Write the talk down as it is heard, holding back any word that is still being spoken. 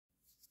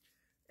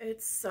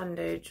It's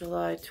Sunday,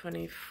 July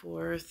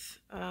 24th.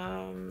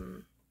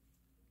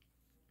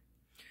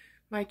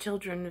 My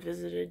children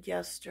visited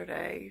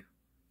yesterday.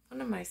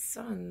 One of my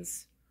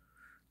sons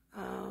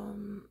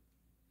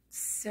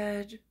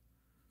said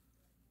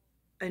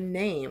a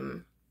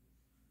name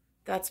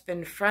that's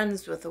been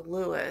friends with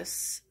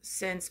Lewis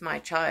since my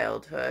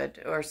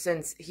childhood, or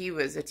since he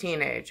was a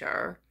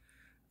teenager.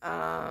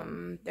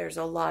 There's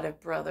a lot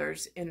of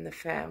brothers in the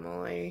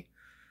family.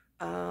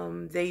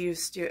 They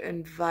used to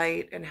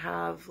invite and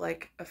have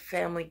like a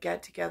family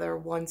get-together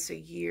once a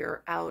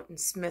year out in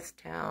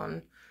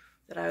Smithtown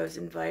that I was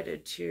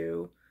invited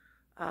to.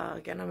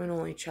 Again, I'm an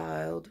only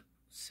child,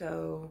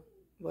 so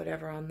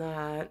whatever on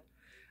that.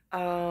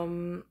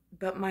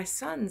 But my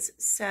sons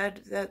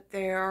said that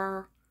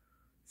they're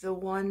the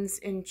ones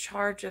in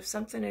charge of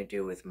something to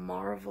do with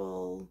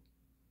Marvel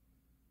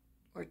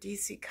or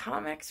DC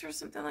Comics or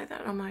something like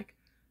that. And I'm like,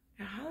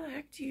 how the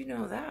heck do you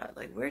know that?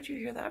 Like, where'd you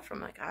hear that from?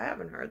 Like, I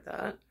haven't heard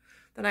that.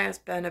 Then I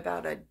asked Ben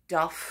about a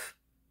Duff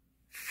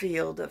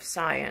field of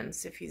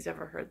science, if he's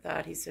ever heard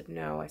that. He said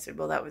no. I said,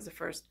 well, that was the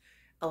first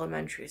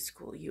elementary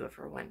school you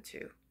ever went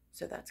to.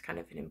 So that's kind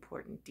of an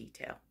important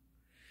detail.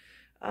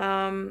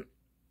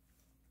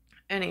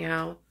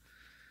 Anyhow,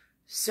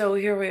 so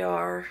here we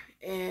are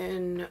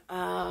in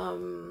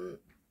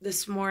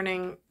this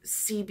morning,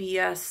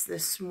 CBS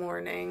this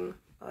morning,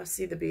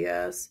 See the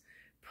BS,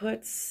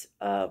 puts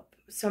up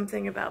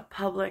something about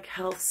public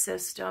health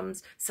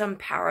systems, some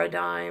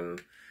paradigm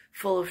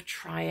full of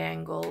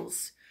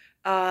triangles.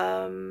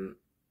 And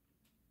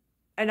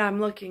I'm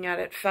looking at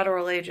it,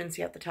 federal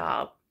agency at the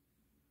top,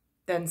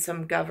 then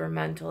some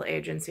governmental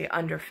agency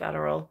under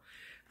federal.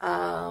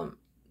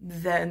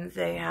 Then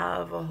they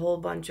have a whole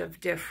bunch of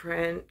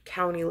different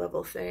county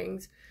level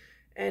things.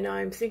 And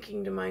I'm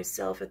thinking to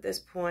myself at this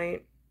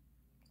point,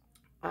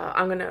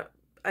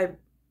 I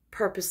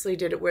purposely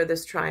did it where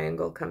this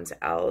triangle comes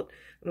out.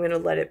 I'm going to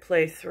let it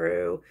play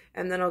through,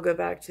 and then I'll go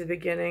back to the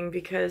beginning,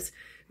 because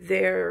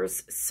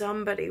there's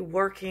somebody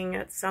working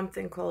at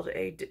something called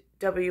a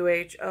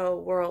WHO,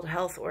 World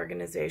Health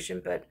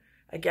Organization, but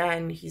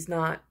again, he's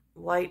not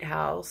White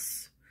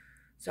House,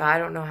 so I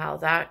don't know how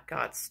that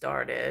got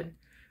started.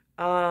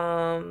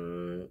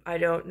 I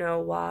don't know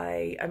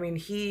why. I mean,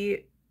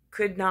 he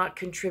could not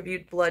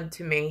contribute blood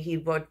to me. He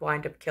would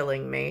wind up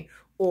killing me,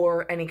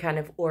 or any kind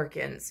of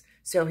organs.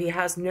 So he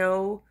has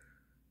no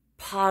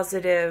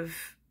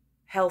positive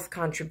health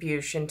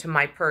contribution to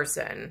my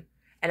person.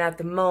 And at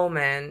the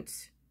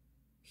moment,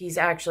 he's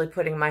actually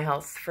putting my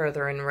health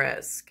further in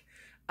risk.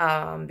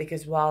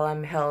 Because while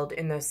I'm held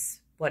in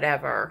this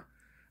whatever,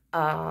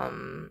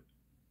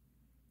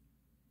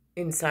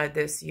 inside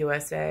this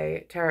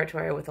USA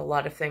territory with a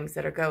lot of things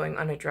that are going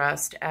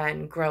unaddressed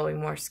and growing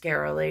more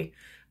scarily,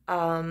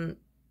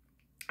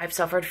 I've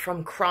suffered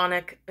from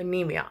chronic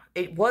anemia.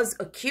 It was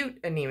acute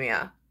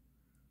anemia,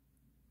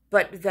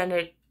 but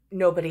then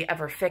nobody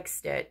ever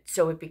fixed it,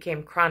 so it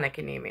became chronic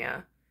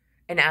anemia.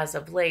 And as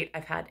of late,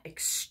 I've had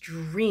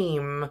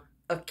extreme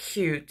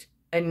acute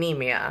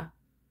anemia,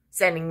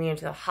 sending me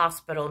into the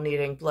hospital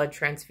needing blood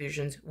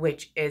transfusions,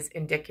 which is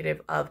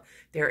indicative of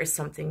there is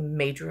something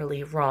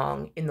majorly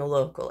wrong in the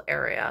local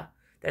area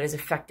that is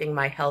affecting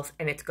my health,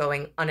 and it's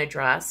going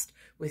unaddressed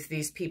with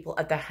these people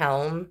at the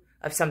helm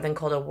of something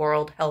called a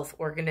World Health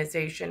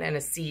Organization and a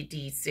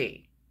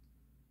CDC.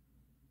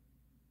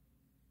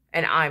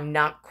 And I'm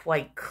not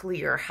quite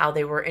clear how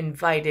they were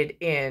invited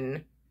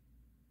in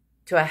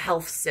to a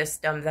health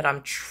system that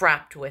I'm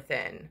trapped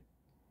within.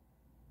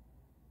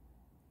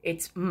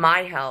 It's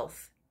my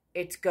health.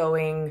 It's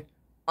going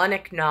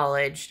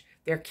unacknowledged.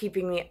 They're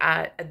keeping me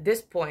at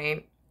this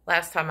point,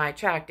 last time I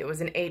checked, it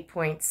was an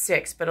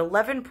 8.6, but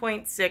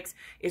 11.6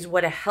 is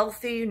what a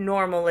healthy,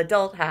 normal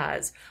adult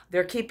has.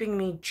 They're keeping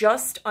me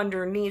just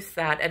underneath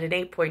that at an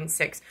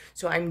 8.6,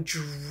 so I'm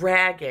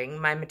dragging.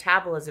 My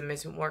metabolism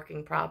isn't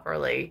working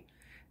properly,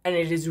 and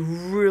it is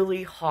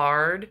really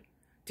hard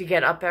to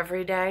get up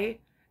every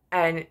day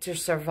and to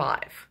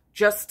survive,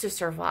 just to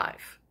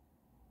survive.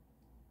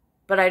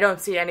 But I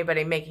don't see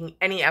anybody making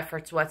any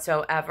efforts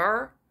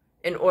whatsoever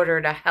in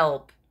order to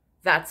help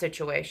that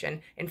situation.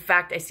 In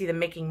fact, I see them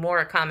making more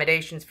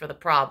accommodations for the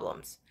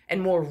problems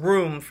and more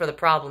room for the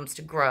problems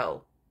to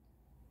grow.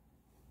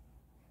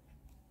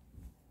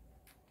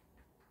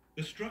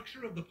 The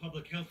structure of the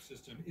public health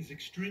system is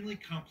extremely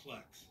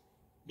complex.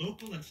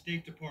 Local and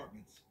state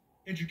departments,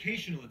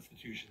 educational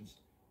institutions,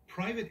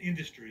 private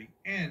industry,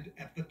 and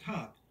at the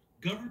top,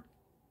 government.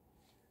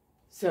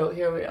 So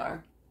here we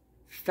are.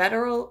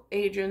 Federal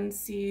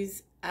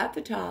agencies at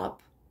the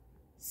top,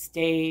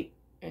 state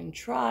and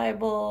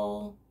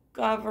tribal,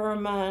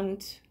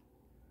 government,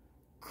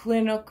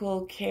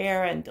 clinical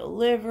care and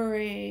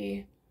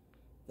delivery,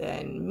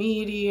 then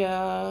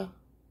media,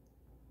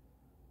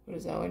 what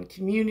is that one?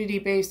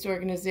 Community-based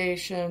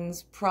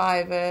organizations,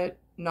 private,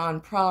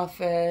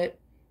 nonprofit,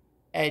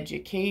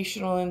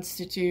 educational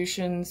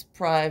institutions,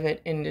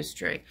 private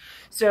industry.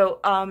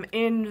 So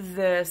in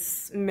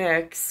this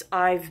mix,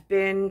 I've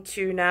been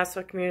to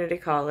Nassau Community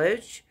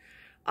College.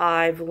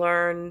 I've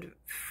learned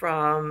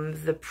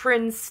from the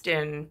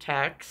Princeton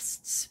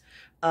texts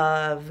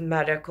of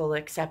medical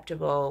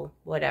acceptable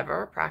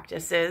whatever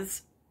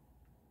practices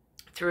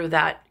through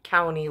that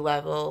county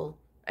level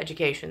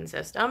education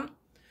system.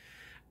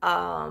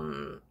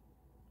 And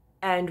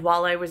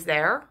while I was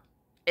there,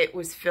 it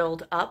was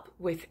filled up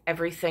with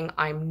everything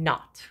I'm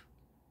not.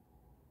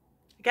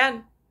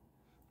 Again,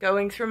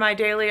 going through my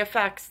daily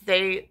effects,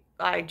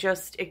 I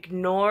just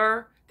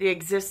ignore the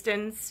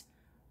existence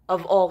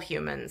of all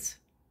humans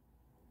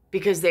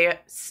because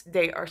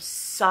they are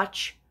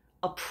such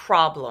a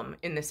problem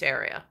in this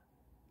area.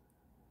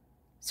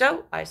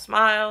 So I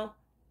smile,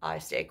 I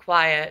stay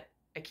quiet,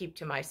 I keep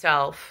to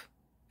myself,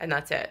 and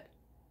that's it.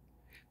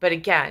 But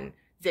again,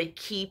 they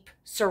keep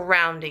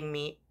surrounding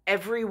me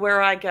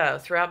everywhere I go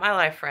throughout my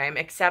life frame,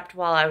 except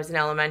while I was in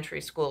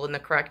elementary school in the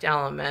correct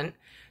element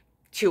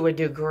to a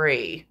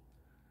degree.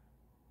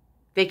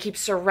 They keep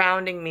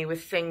surrounding me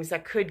with things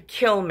that could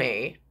kill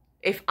me.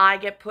 If I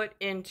get put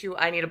into,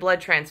 I need a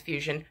blood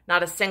transfusion,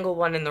 not a single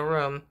one in the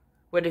room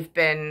would have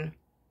been,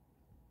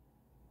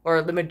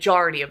 or the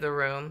majority of the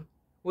room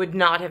would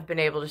not have been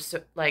able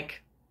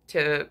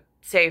to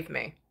save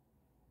me.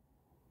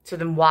 So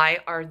then why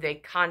are they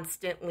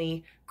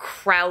constantly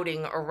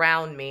crowding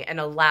around me and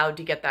allowed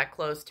to get that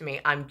close to me?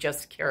 I'm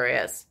just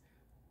curious.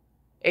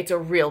 It's a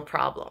real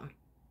problem.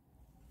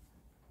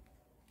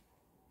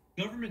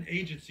 Government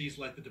agencies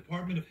like the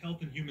Department of Health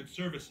and Human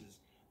Services,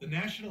 the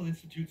National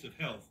Institutes of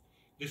Health,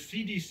 the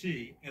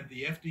CDC, and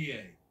the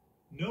FDA.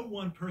 No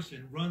one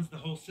person runs the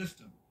whole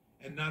system,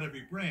 and not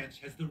every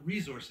branch has the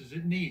resources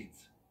it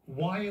needs.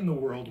 Why in the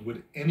world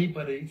would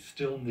anybody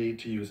still need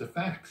to use a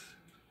fax?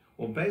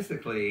 Well,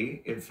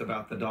 basically, it's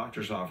about the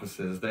doctor's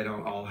offices. They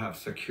don't all have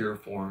secure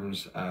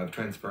forms of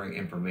transferring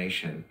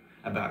information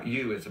about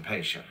you as a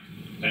patient.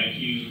 Thank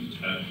you,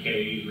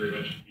 Kay, very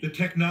much. The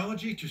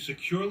technology to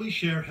securely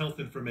share health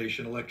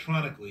information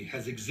electronically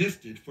has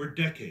existed for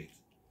decades.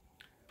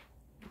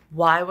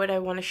 Why would I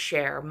want to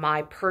share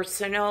my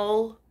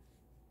personal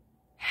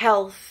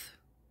health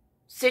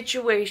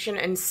situation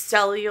and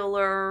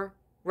cellular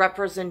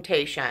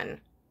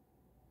representation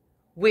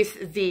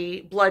with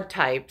the blood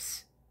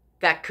types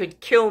that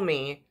could kill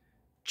me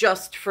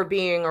just for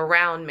being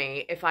around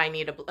me if I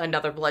need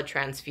another blood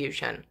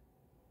transfusion?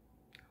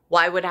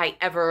 Why would I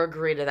ever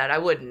agree to that? I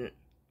wouldn't.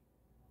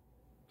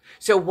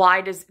 So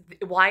why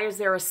is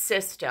there a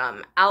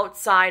system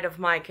outside of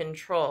my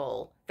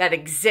control that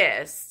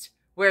exists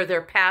where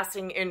they're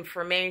passing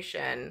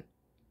information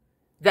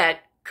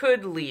that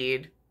could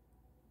lead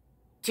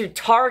to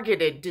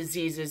targeted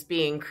diseases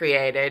being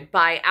created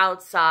by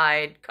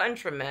outside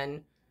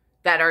countrymen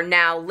that are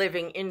now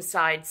living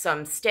inside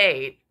some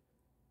state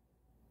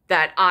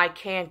that I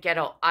can't get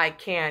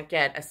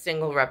a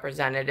single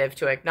representative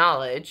to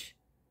acknowledge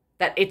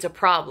that it's a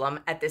problem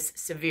at this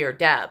severe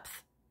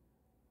depth,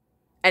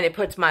 and it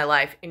puts my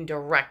life in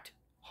direct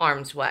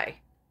harm's way?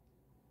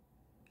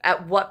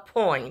 At what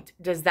point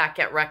does that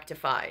get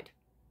rectified?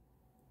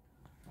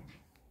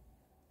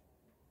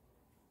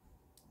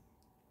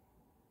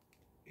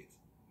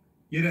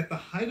 Yet at the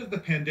height of the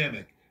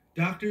pandemic,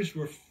 doctors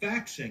were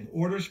faxing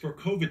orders for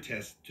COVID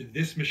tests to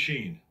this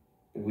machine.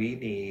 We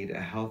need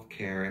a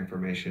healthcare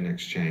information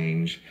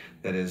exchange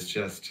that is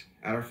just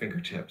at our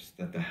fingertips,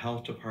 that the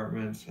health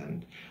departments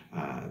and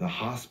the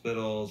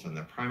hospitals and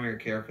the primary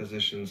care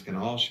physicians can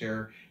all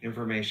share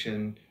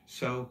information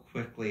so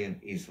quickly and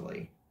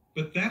easily.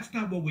 But that's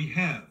not what we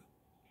have.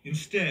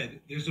 Instead,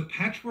 there's a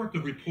patchwork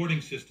of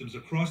reporting systems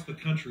across the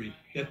country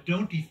that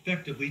don't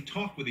effectively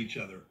talk with each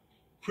other,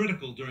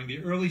 critical during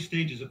the early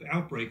stages of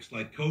outbreaks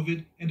like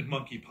COVID and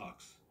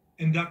monkeypox.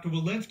 And Dr.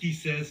 Walensky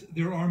says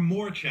there are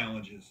more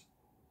challenges.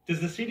 Does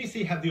the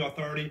CDC have the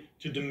authority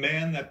to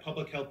demand that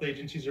public health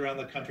agencies around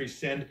the country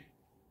send?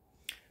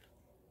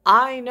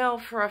 I know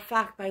for a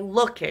fact by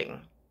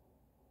looking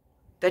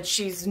that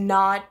she's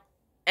not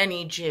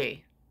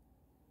NEG.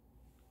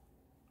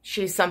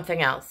 She's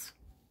something else.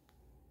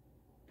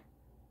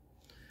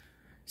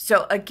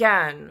 So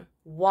again,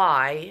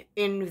 why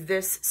in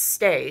this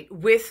state,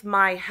 with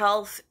my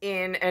health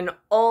in an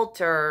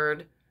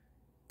altered,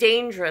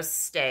 dangerous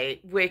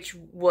state, which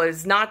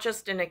was not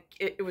just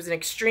it was an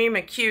extreme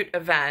acute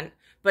event,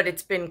 but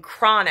it's been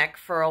chronic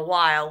for a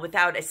while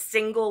without a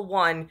single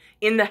one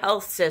in the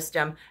health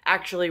system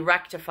actually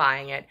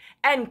rectifying it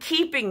and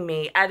keeping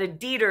me at a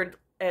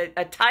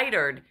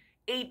titered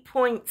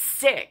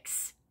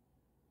 8.6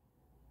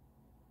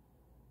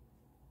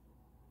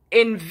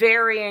 in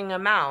varying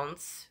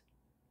amounts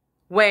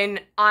when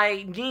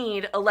I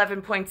need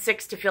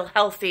 11.6 to feel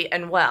healthy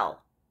and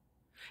well.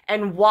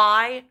 And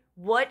why?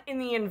 What in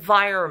the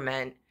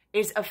environment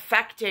is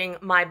affecting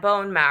my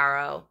bone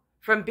marrow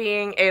from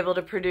being able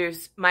to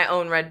produce my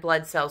own red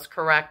blood cells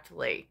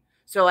correctly,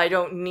 so I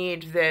don't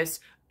need this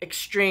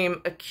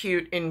extreme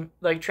acute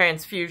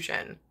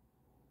transfusion?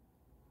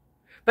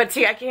 But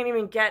see, I can't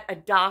even get a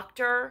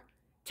doctor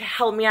to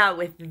help me out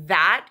with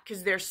that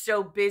because they're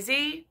so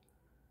busy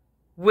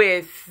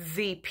with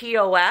the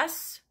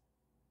POS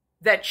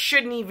that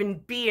shouldn't even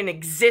be in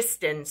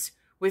existence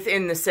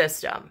within the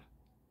system.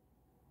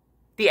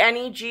 The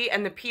NEG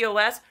and the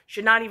POS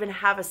should not even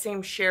have a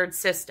same shared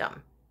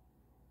system.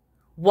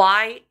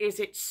 Why is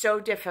it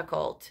so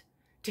difficult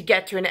to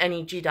get to an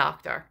NEG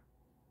doctor?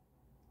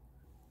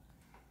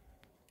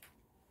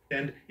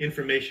 And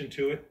information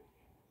to it?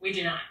 We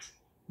do not.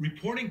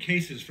 Reporting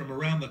cases from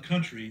around the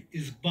country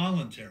is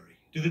voluntary.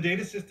 Do the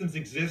data systems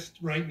exist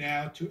right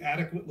now to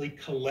adequately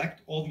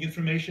collect all the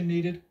information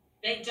needed?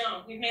 They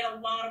don't. We've made a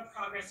lot of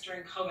progress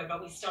during COVID,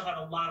 but we still have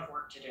a lot of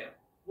work to do.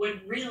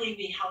 Would really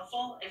be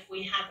helpful if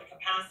we had the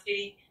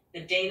capacity,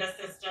 the data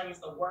systems,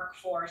 the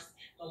workforce,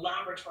 the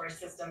laboratory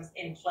systems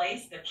in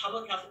place, the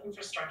public health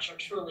infrastructure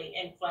truly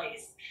in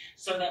place,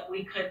 so that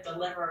we could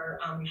deliver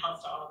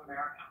health to all of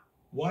America.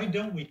 Why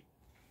don't we?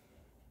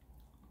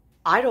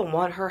 I don't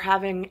want her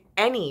having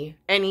any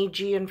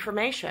NEG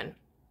information.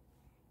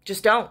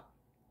 Just don't.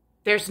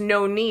 There's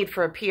no need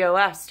for a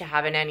POS to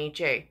have an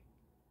NEG.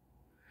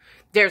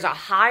 There's a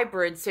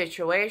hybrid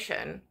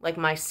situation, like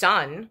my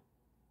son.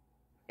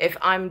 If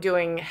I'm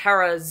doing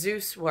Hera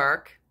Zeus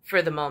work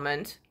for the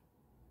moment,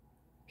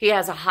 he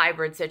has a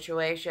hybrid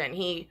situation.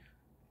 He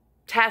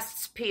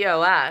tests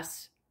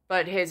POS,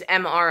 but his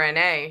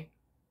mRNA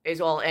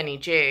is all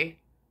NEG.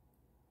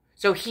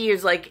 So he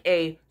is like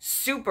a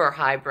super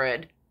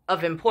hybrid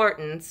of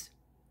importance.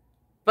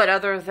 But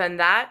other than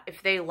that,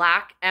 if they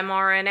lack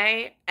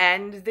mRNA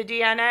and the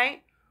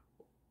DNA,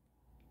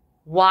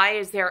 why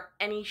is there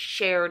any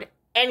shared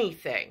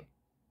anything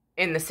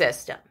in the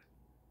system?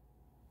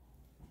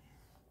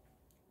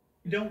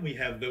 Don't we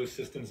have those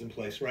systems in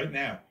place right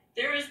now?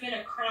 There has been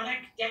a chronic,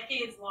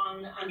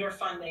 decades-long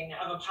underfunding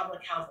of a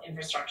public health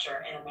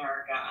infrastructure in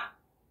America.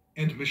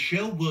 And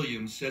Michelle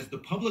Williams says the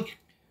public...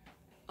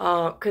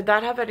 Could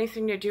that have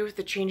anything to do with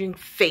the changing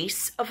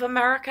face of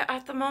America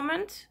at the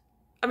moment?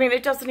 I mean,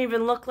 it doesn't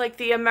even look like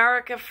the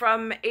America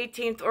from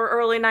 18th or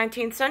early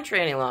 19th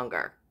century any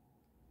longer.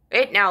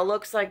 It now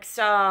looks like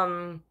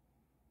some,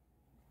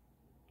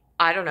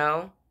 I don't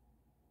know,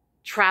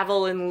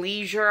 travel and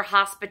leisure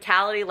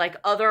hospitality, like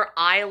other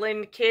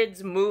island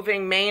kids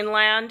moving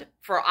mainland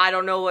for I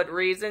don't know what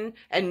reason,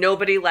 and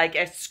nobody like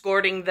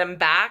escorting them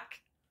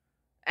back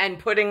and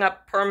putting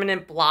up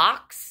permanent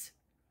blocks.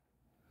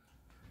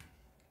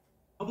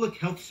 Public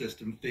health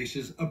system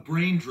faces a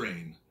brain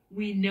drain.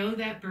 We know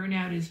that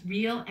burnout is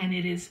real and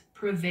it is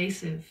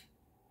pervasive.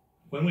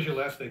 When was your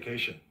last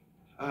vacation?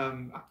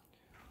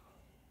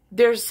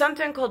 There's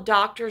something called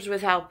Doctors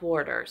Without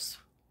Borders.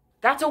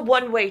 That's a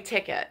one-way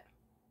ticket.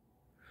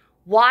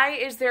 Why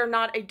is there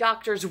not a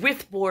Doctors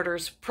with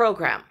Borders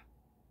program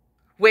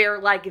where,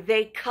 like,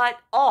 they cut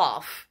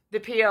off the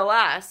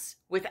POS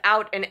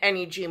without an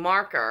NEG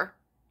marker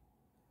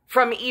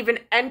from even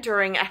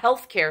entering a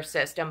healthcare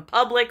system,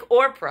 public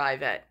or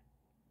private?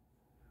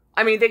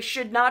 I mean, they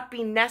should not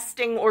be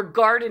nesting or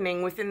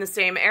gardening within the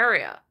same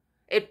area.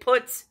 It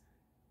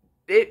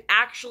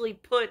actually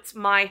puts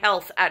my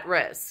health at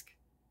risk.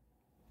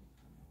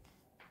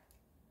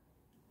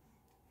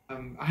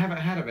 I haven't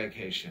had a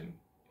vacation.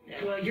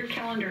 Well, your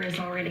calendar is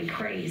already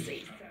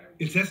crazy.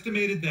 It's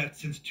estimated that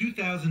since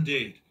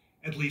 2008,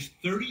 at least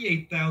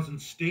 38,000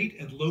 state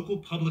and local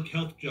public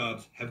health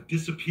jobs have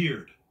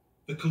disappeared.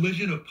 The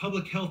collision of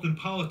public health and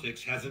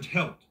politics hasn't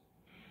helped.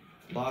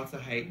 Lots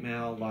of hate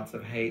mail, lots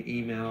of hate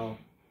email.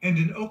 And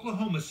in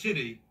Oklahoma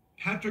City,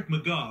 Patrick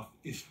McGough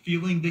is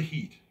feeling the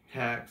heat.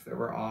 Texts that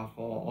were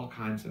awful, all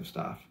kinds of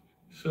stuff.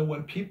 So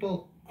when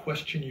people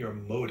question your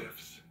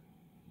motives,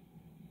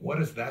 what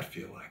does that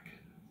feel like?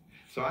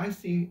 So I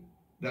see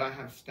that I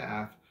have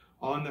staff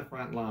on the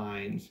front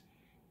lines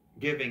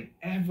giving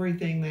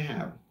everything they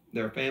have,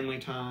 their family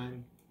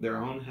time, their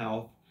own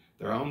health,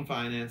 their own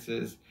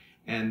finances,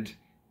 and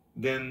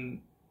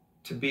then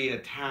to be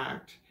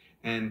attacked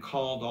and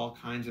called all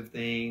kinds of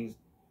things.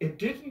 It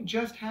didn't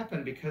just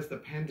happen because the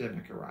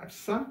pandemic arrived.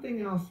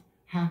 Something else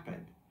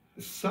happened.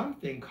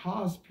 Something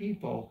caused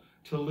people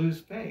to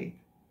lose faith,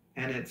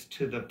 and it's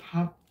to the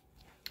public.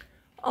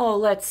 Oh,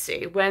 let's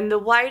see. When the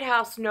White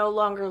House no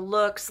longer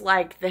looks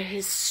like the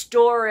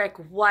historic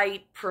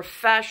white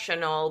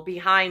professional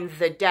behind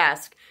the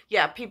desk,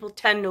 yeah, people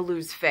tend to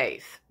lose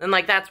faith. And,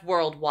 like, that's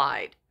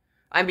worldwide.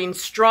 I mean,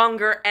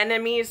 stronger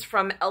enemies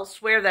from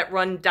elsewhere that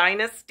run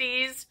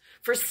dynasties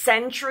for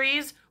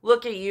centuries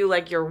look at you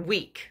like you're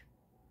weak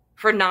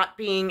for not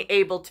being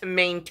able to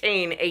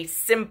maintain a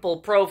simple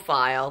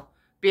profile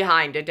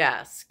behind a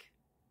desk.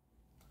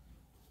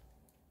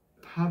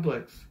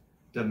 Public's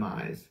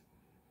demise.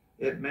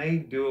 It may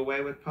do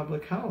away with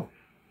public health.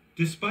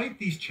 Despite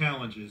these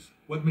challenges,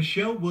 what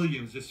Michelle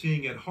Williams is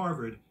seeing at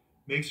Harvard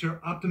makes her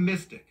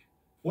optimistic.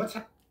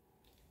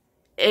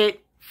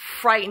 It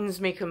frightens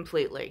me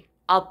completely.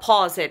 I'll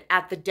pause it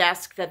at the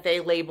desk that they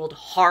labeled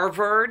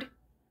Harvard.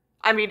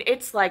 I mean,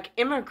 it's like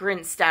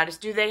immigrant status.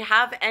 Do they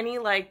have any,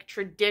 like,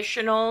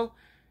 traditional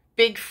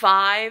Big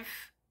Five?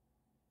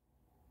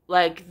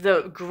 Like,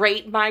 the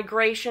Great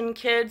Migration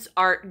kids?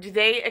 Do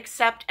they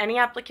accept any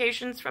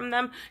applications from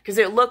them? Because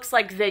it looks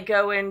like they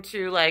go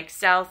into, like,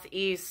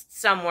 Southeast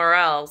somewhere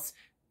else,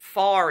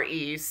 Far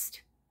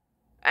East,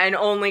 and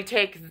only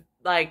take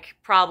like,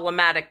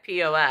 problematic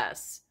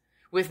POS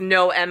with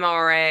no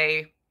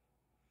MRA,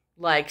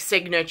 like,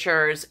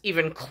 signatures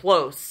even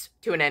close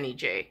to an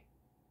NEG.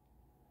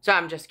 So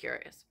I'm just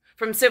curious.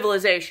 From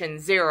Civilization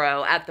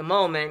 0 at the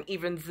moment,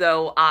 even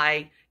though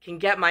I can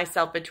get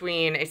myself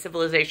between a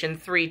Civilization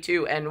 3,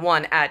 2, and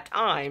 1 at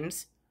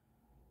times,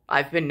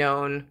 I've been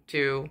known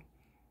to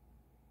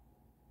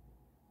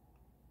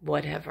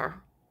whatever.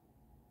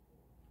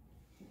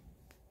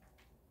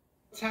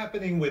 What's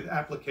happening with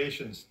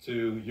applications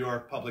to your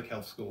public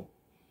health school?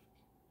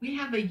 We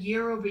have a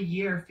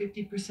year-over-year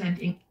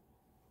 50%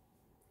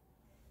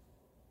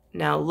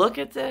 Now look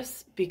at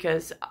this,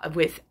 because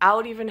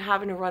without even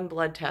having to run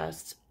blood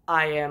tests,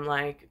 I am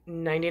like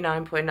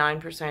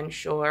 99.9%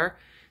 sure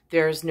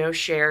there's no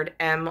shared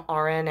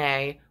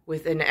mRNA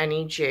within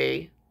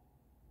NEG,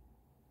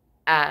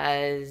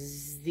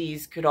 as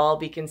these could all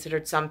be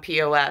considered some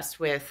POS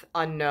with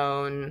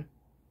unknown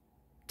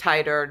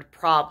titered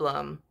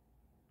problem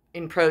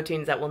in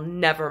proteins that will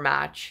never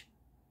match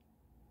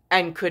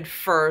and could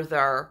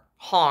further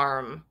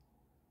harm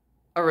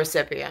a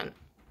recipient.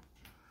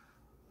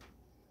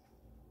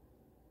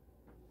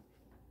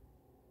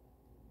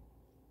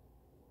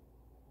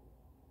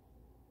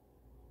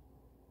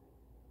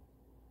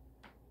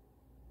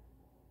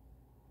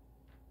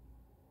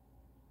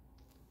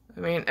 I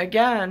mean,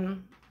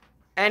 again,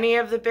 any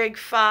of the big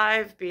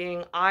five,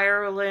 being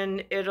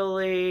Ireland,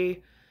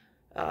 Italy,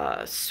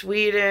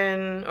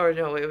 Sweden, or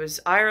no, it was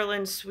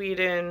Ireland,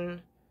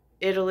 Sweden,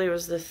 Italy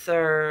was the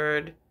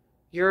third,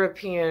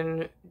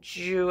 European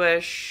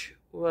Jewish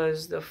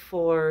was the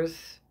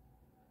fourth,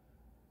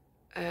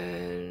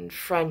 and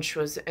French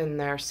was in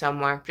there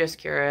somewhere. Just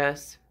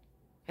curious.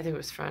 I think it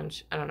was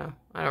French. I don't know.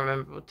 I don't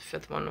remember what the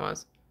fifth one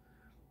was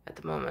at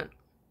the moment.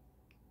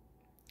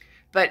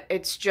 But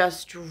it's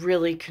just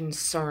really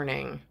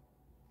concerning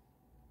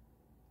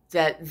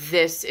that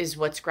this is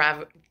what's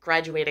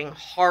graduating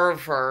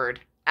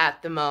Harvard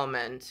at the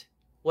moment.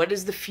 What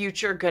is the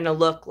future going to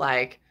look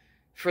like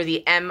for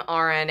the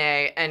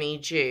mRNA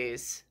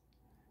NEGs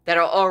that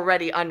are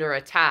already under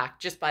attack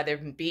just by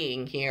them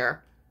being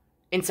here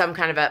in some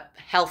kind of a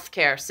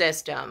healthcare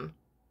system,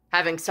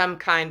 having some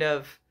kind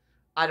of,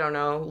 I don't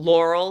know,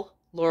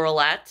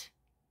 laurelette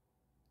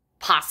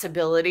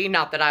possibility?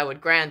 Not that I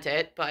would grant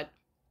it, but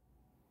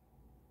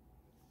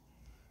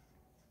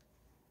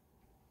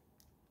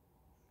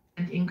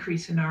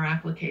increase in our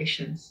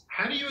applications.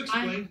 How do you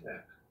explain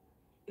that?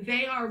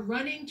 They are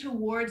running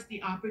towards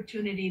the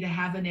opportunity to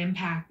have an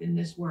impact in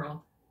this world.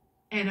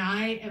 And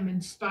I am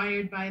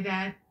inspired by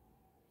that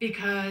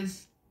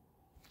because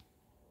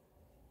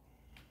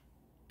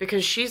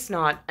she's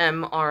not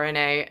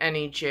mRNA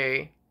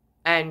NEG,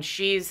 and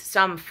she's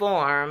some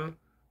form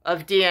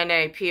of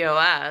DNA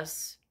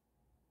POS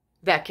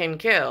that can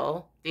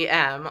kill the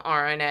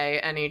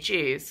mRNA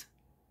NEGs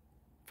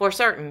for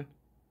certain.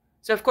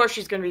 So, of course,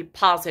 she's going to be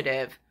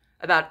positive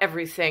about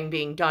everything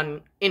being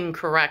done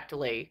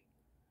incorrectly.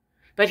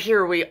 But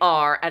here we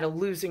are at a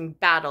losing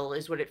battle,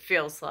 is what it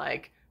feels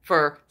like,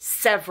 for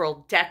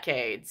several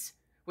decades,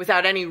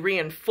 without any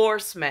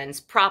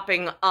reinforcements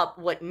propping up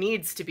what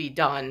needs to be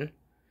done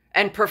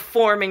and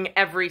performing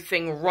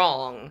everything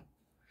wrong.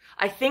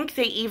 I think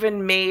they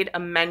even made a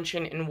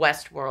mention in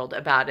Westworld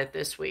about it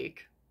this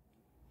week.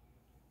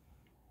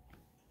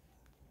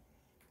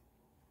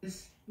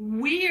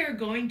 we are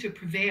going to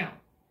prevail.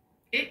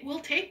 It will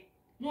take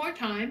more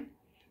time,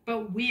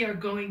 but we are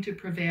going to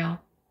prevail.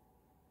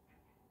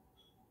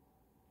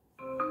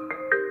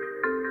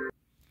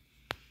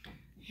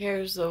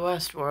 Here's the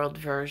Westworld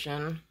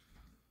version.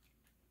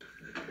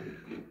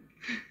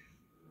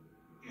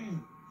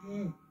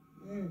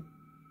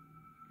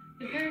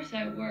 The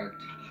parasite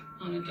worked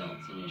on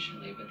adults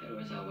initially, but there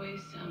was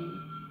always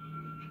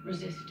some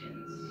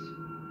resistance.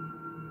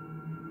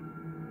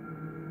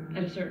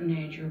 At a certain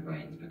age, your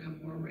brains become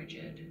more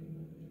rigid,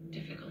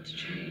 difficult to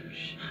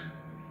change.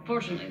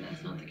 Fortunately,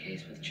 that's not the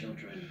case with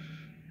children.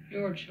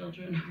 Your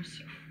children are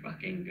so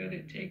fucking good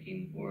at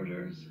taking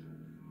orders.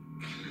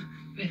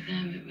 With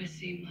them, it was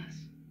seamless.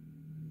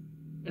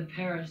 The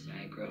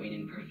parasite growing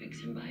in perfect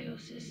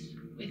symbiosis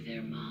with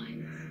their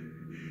minds.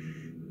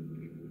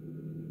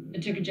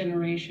 It took a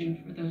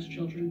generation for those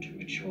children to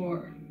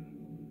mature,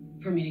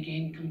 for me to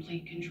gain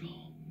complete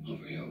control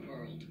over your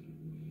world.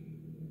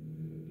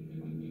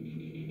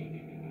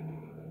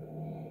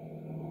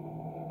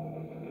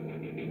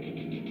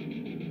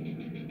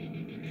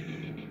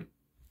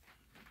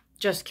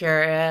 Just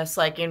curious,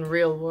 like in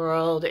real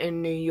world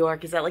in New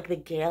York, is that like the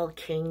Gayle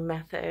King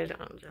method?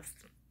 I'm just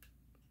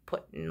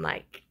putting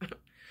like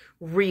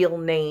real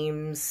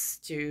names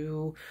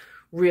to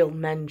real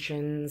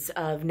mentions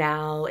of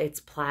now it's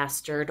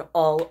plastered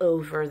all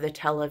over the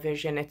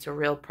television. It's a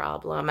real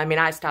problem. I mean,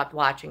 I stopped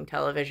watching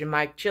television.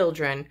 My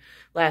children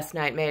last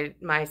night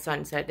my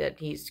son said that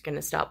he's going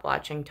to stop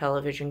watching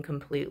television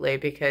completely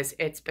because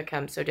it's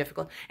become so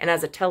difficult. And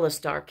as a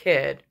Telestar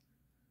kid,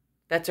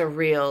 that's a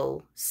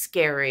real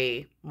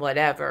scary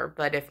whatever.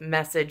 But if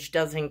message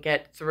doesn't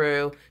get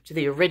through to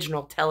the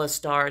original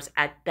Telestars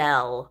at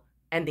Bell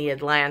and the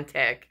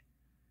Atlantic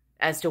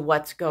as to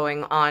what's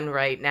going on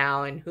right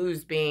now and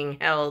who's being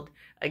held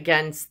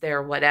against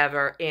their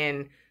whatever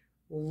in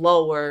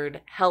lowered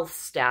health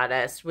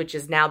status, which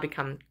has now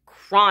become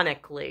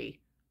chronically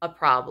a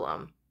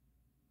problem.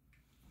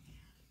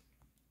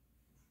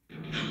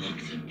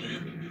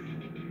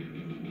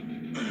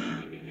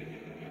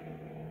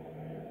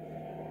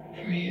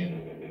 For you.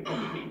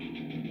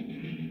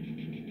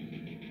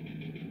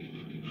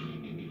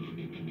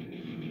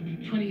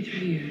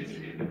 23 years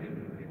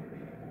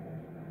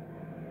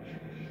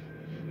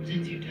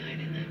since you died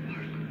in that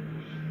park,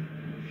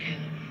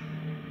 Caleb.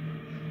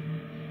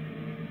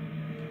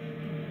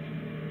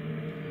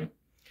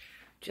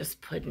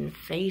 Just putting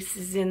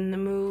faces in the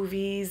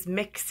movies,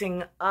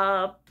 mixing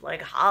up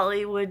like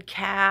Hollywood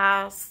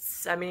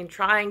casts. I mean,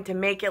 trying to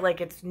make it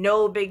like it's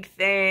no big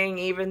thing,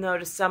 even though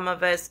to some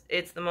of us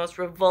it's the most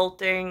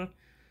revolting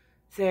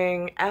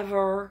thing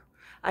ever.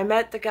 I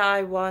met the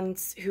guy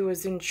once who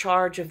was in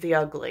charge of The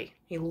Ugly.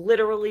 He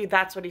literally,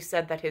 that's what he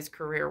said that his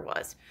career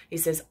was. He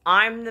says,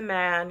 I'm the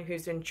man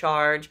who's in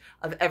charge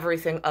of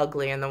everything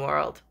ugly in the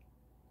world.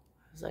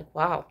 I was like,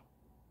 wow,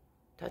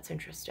 that's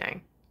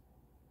interesting.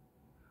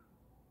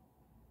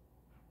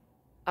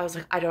 I was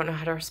like, I don't know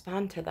how to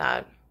respond to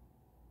that.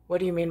 What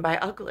do you mean by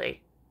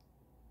ugly?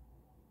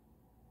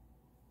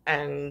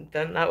 And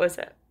then that was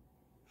it.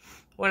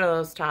 One of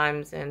those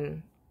times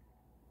in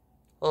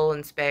hole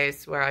in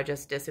space where I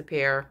just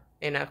disappear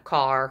in a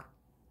car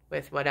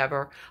with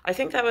whatever. I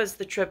think that was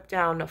the trip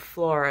down to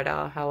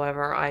Florida.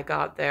 However, I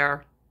got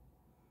there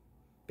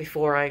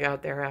before I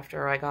got there,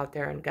 after I got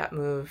there and got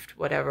moved,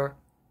 whatever.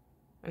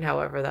 And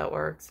however that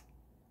works.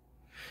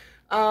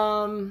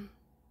 And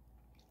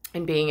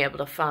being able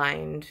to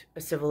find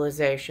a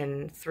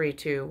civilization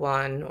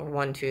 321 or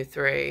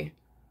 123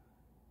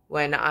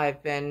 when I've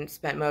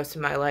spent most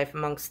of my life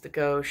amongst the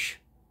gauche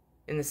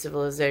in the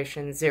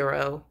civilization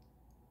 0,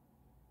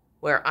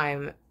 where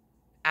I'm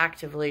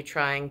actively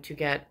trying to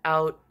get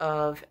out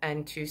of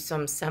and to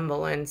some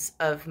semblance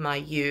of my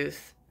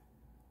youth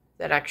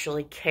that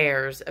actually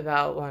cares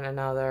about one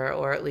another,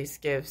 or at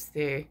least gives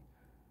the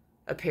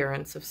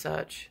appearance of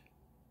such,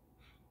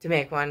 to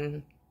make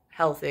one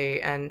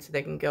healthy and so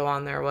they can go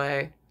on their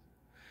way.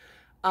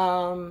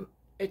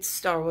 It's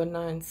star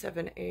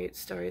 1978,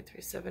 star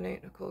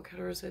 8378, Nicole,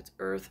 Cattaruzza. It's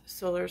Earth,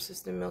 solar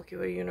system, Milky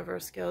Way,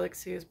 universe,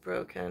 galaxy is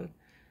broken.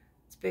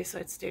 It's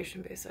Bayside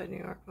Station, Bayside, New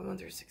York,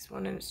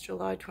 11361, and it's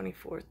July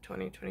 24th,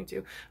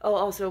 2022. Oh,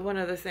 also, one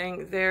other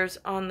thing. There's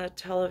on the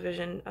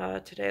television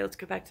today, let's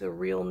go back to the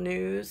real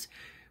news,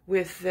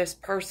 with this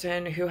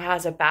person who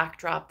has a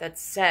backdrop that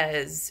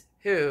says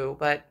who,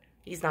 but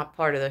he's not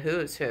part of the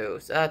who's who.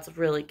 So that's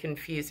really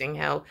confusing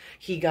how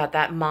he got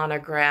that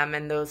monogram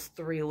and those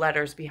 3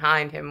 letters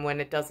behind him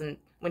when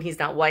he's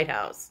not White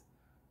House.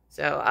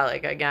 So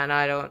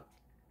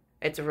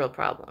it's a real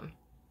problem.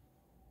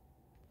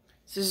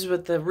 So this is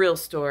what the real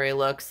story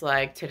looks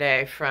like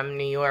today from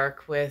New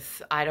York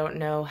with, I don't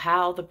know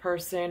how the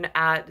person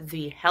at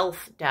the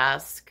health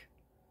desk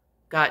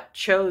got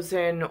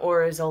chosen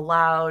or is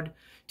allowed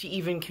to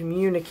even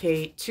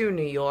communicate to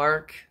New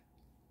York.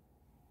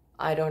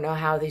 I don't know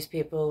how these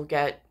people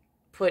get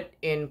put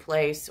in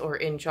place or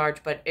in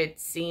charge, but it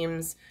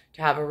seems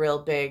to have a real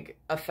big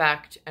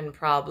effect and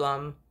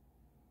problem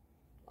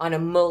on a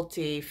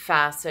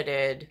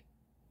multifaceted,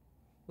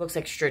 looks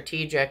like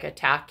strategic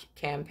attack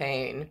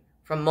campaign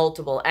from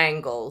multiple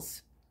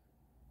angles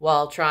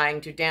while trying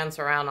to dance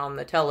around on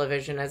the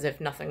television as if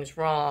nothing's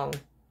wrong.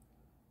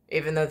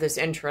 Even though this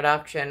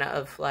introduction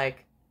of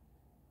like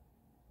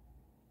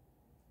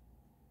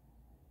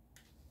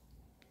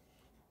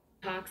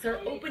talks are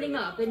opening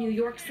up in New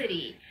York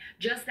City,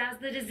 just as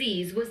the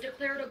disease was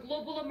declared a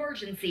global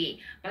emergency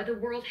by the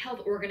World Health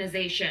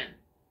Organization.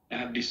 I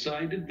have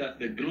decided that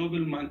the global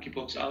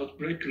monkeypox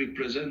outbreak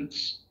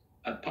represents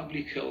a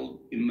public health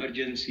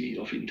emergency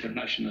of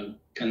international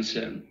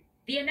concern.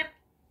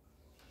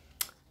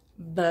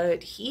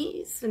 But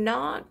he's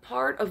not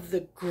part of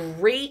the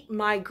Great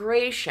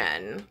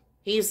Migration.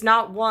 He's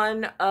not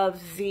one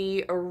of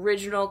the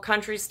original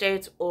country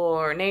states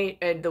or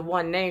the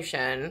one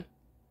nation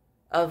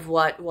of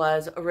what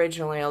was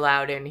originally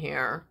allowed in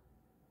here.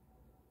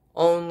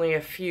 Only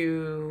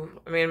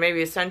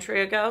maybe a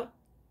century ago?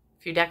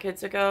 A few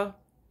decades ago?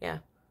 Yeah,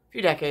 a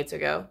few decades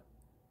ago.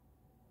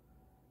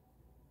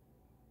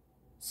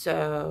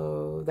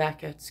 So that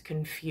gets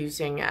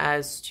confusing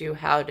as to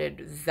how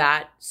did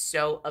that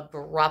so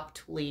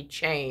abruptly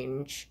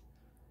change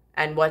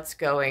and what's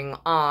going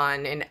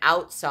on in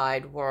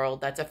outside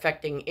world that's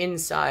affecting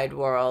inside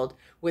world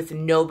with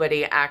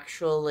nobody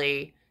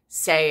actually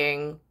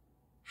saying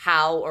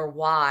how or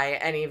why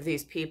any of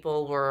these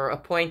people were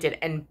appointed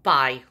and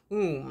by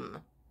whom.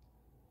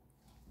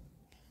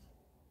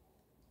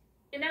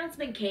 The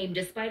announcement came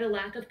despite a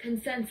lack of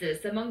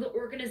consensus among the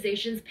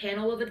organization's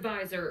panel of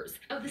advisors.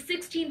 Of the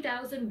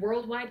 16,000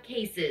 worldwide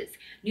cases,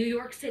 New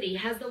York City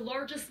has the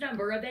largest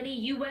number of any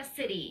U.S.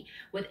 city,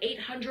 with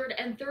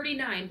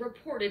 839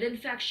 reported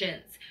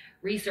infections.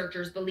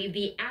 Researchers believe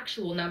the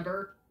actual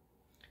number...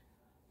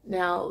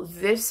 Now,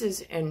 this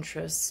is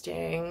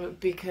interesting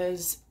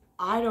because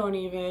I don't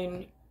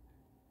even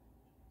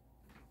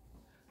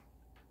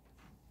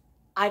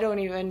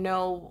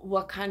know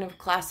what kind of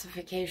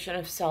classification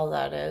of cell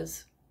that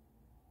is.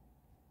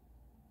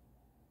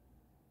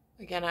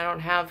 Again, I don't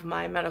have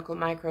my medical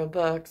micro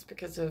books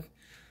because of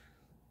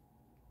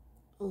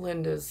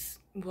Linda's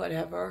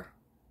whatever.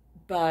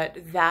 But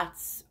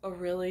that's a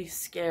really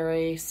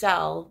scary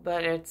cell,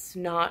 but it's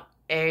not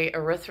a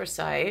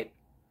erythrocyte,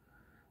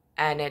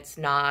 and it's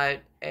not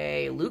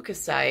a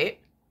leukocyte.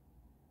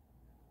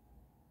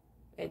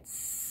 It's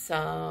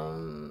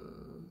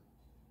some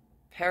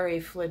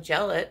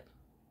periflagellate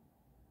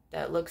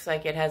that looks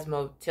like it has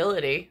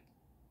motility.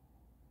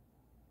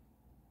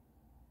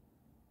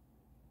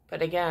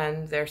 But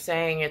again, they're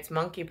saying it's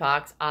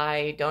monkeypox.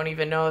 I don't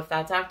even know if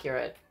that's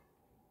accurate,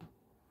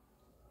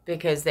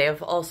 because they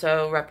have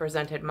also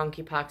represented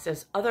monkeypox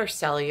as other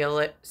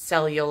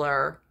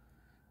cellular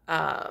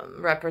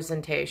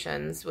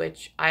representations,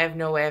 which I have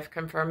no way of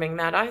confirming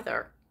that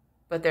either.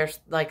 But there's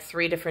like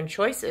 3 different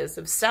choices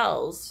of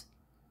cells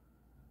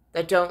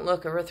that don't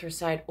look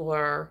erythrocyte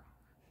or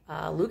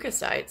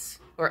leukocytes,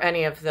 or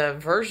any of the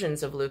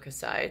versions of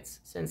leukocytes,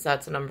 since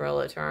that's an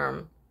umbrella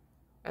term,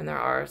 and there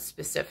are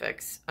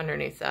specifics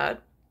underneath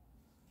that.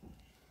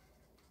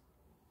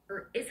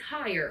 Is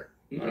higher.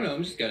 I don't know,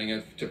 I'm just getting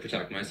it to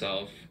protect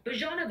myself.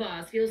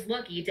 Bajanavaz feels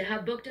lucky to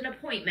have booked an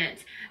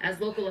appointment as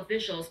local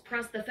officials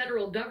press the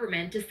federal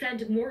government to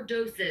send more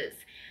doses.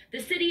 The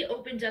city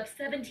opened up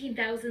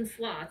 17,000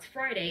 slots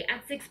Friday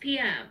at 6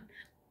 p.m.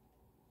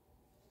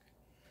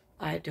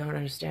 I don't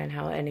understand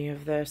how any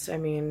of this, I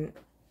mean,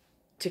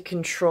 to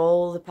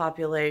control the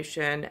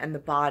population and the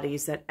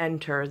bodies that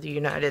enter the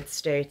United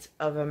States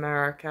of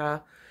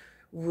America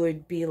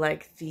would be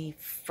like the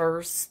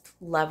first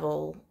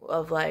level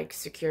of like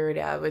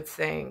security, I would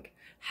think.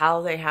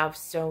 How they have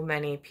so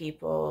many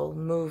people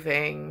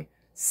moving,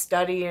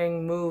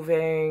 studying,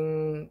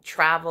 moving,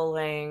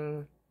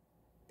 traveling.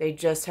 They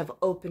just have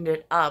opened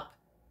it up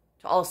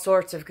to all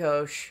sorts of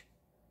gauche.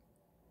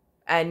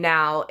 And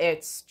now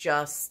it's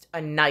just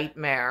a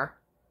nightmare.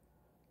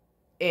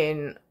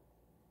 I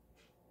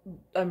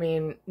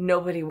mean,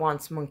 nobody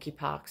wants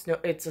monkeypox. No,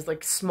 it's just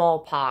like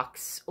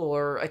smallpox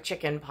or a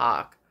chicken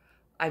pox.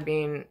 I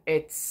mean,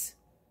 it's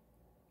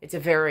a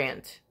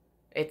variant.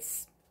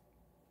 It's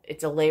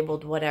a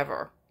labeled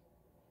whatever.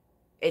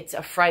 It's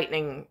a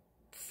frightening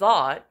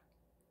thought,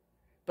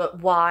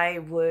 but why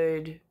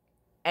would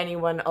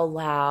anyone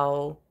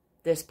allow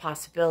this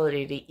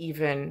possibility to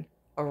even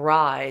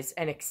arise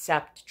and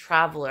accept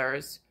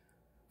travelers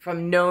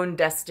from known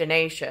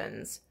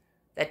destinations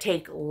that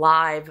take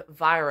live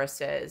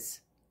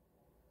viruses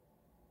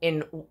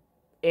in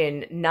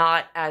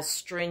not as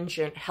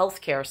stringent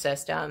healthcare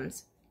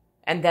systems,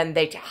 and then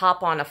they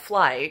hop on a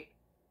flight,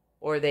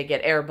 or they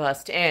get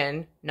Airbused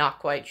in, not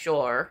quite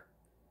sure,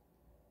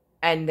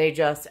 and they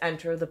just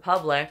enter the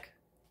public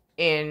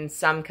in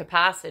some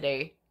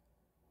capacity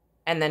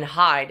and then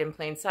hide in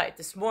plain sight.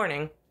 This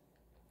morning,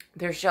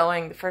 they're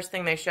showing, the first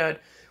thing they showed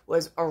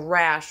was a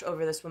rash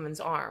over this woman's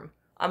arm.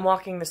 I'm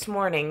walking this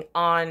morning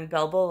on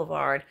Bell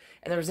Boulevard,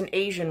 and there was an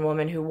Asian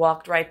woman who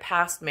walked right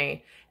past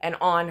me, and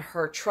on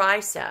her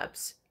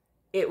triceps,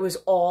 it was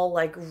all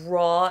like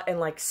raw and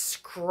like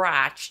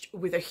scratched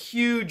with a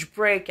huge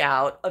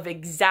breakout of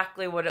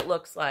exactly what it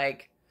looks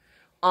like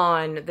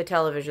on the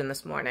television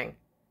this morning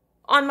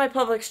on my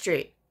public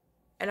street.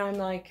 And I'm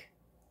like,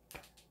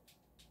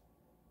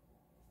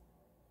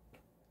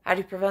 how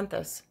do you prevent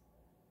this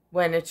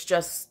when it's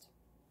just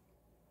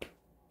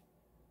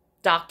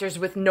Doctors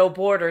with No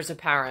Borders,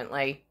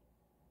 apparently?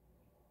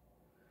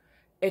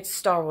 It's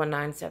star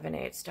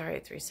 1978, star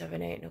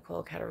 8378,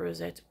 Nicole,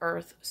 Cattaruzza. It's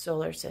Earth,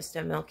 solar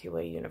system, Milky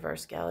Way,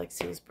 universe,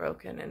 galaxies,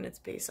 broken, and it's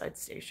Bayside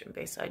Station,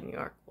 Bayside, New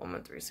York,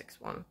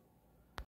 11361.